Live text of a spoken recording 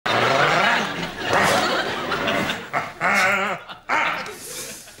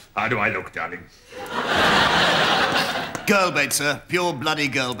do I look, darling? Girl bait, sir. Pure bloody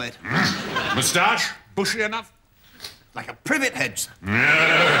girl bait. Moustache? Bushy enough? Like a privet hedge, sir.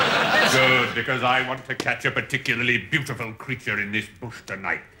 Good, because I want to catch a particularly beautiful creature in this bush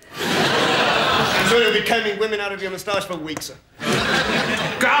tonight. I'm sure you'll be combing women out of your moustache for weeks, sir.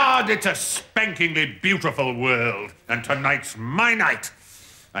 God, it's a spankingly beautiful world, and tonight's my night.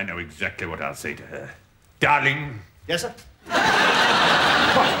 I know exactly what I'll say to her. Darling. Yes, sir?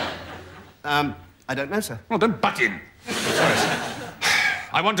 I don't know, sir. Well, then butt in. Sorry, sir.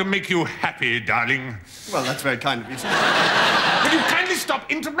 I want to make you happy, darling. Well, that's very kind of you, sir. Will you kindly stop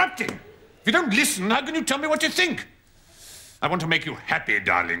interrupting? If you don't listen, how can you tell me what you think? I want to make you happy,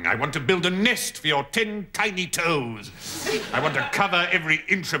 darling. I want to build a nest for your 10 tiny toes. I want to cover every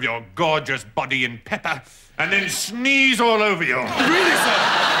inch of your gorgeous body in pepper and then sneeze all over you. Really, sir?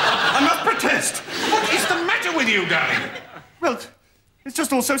 I must protest. What is the matter with you, darling? Well, it's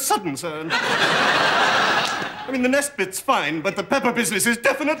just all so sudden, sir. I mean, the nest bit's fine, but the pepper business is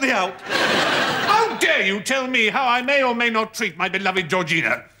definitely out. How dare you tell me how I may or may not treat my beloved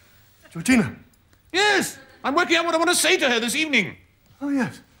Georgina? Georgina? Yes, I'm working out what I want to say to her this evening. Oh,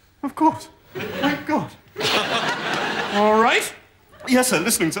 yes, of course. Thank God. All right? Yes, sir,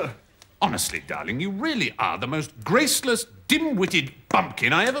 listening, sir. Honestly, darling, you really are the most graceless, dim-witted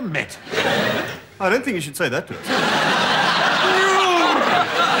bumpkin I ever met. I don't think you should say that to us.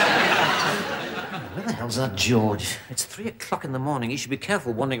 Where the hell's that George? It's 3 o'clock in the morning. He should be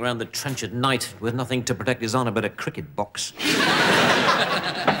careful wandering around the trench at night with nothing to protect his honour but a cricket box.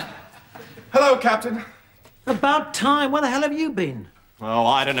 Hello, Captain. About time. Where the hell have you been? Oh,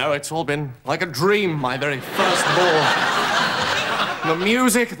 I don't know. It's all been like a dream, my very first ball. The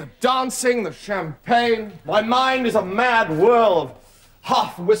music, the dancing, the champagne. My mind is a mad whirl of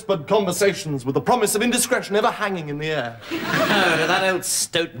half-whispered conversations with the promise of indiscretion ever hanging in the air. Oh, did that old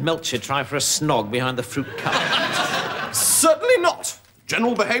stoat Melchett try for a snog behind the fruit cart? Certainly not.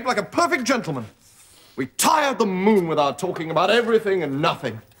 General behaved like a perfect gentleman. We tired the moon with our talking about everything and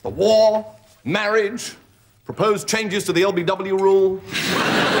nothing. The war, marriage, proposed changes to the LBW rule.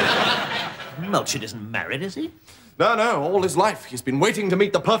 Melchett isn't married, is he? No, all his life he's been waiting to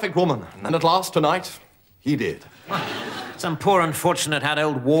meet the perfect woman. And then at last, tonight, he did. Some poor unfortunate had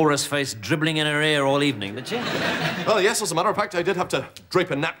old walrus face dribbling in her ear all evening, did she? Well, yes, as a matter of fact, I did have to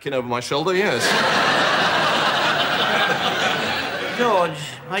drape a napkin over my shoulder, yes. George,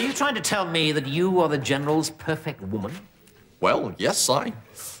 are you trying to tell me that you are the General's perfect woman? Well, yes, I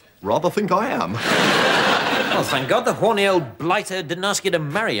rather think I am. Well, thank God the horny old blighter didn't ask you to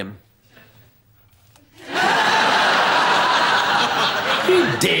marry him. You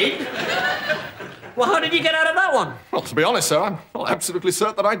did? Well, how did you get out of that one? Well, to be honest, sir, I'm not absolutely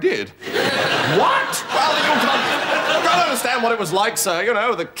certain that I did. What? Well, you can't understand what it was like, sir. You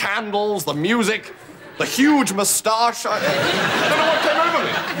know, the candles, the music, the huge moustache. I don't know what came over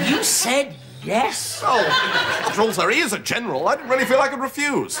me. You said yes? Oh, after all, sir, he is a general. I didn't really feel I could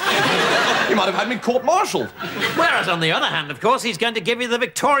refuse. He might have had me court-martialed. Whereas, on the other hand, of course, he's going to give you the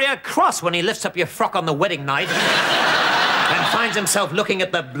Victoria Cross when he lifts up your frock on the wedding night and finds himself looking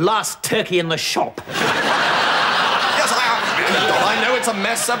at the last turkey in the shop. Yes, I know it's a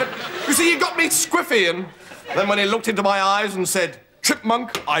mess, sir, but you see, he got me squiffy, and then when he looked into my eyes and said,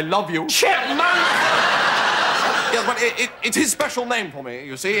 "Chipmunk, I love you." Chipmunk! Yes, but it's his special name for me,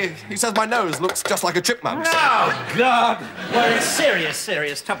 you see. He says my nose looks just like a chipmunk's. Oh, God. We're in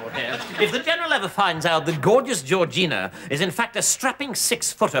serious trouble here. If the General ever finds out that gorgeous Georgina is in fact a strapping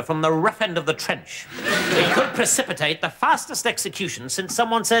 6-footer from the rough end of the trench, it could precipitate the fastest execution since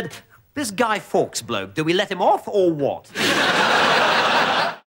someone said, "This Guy Fawkes bloke, do we let him off or what?"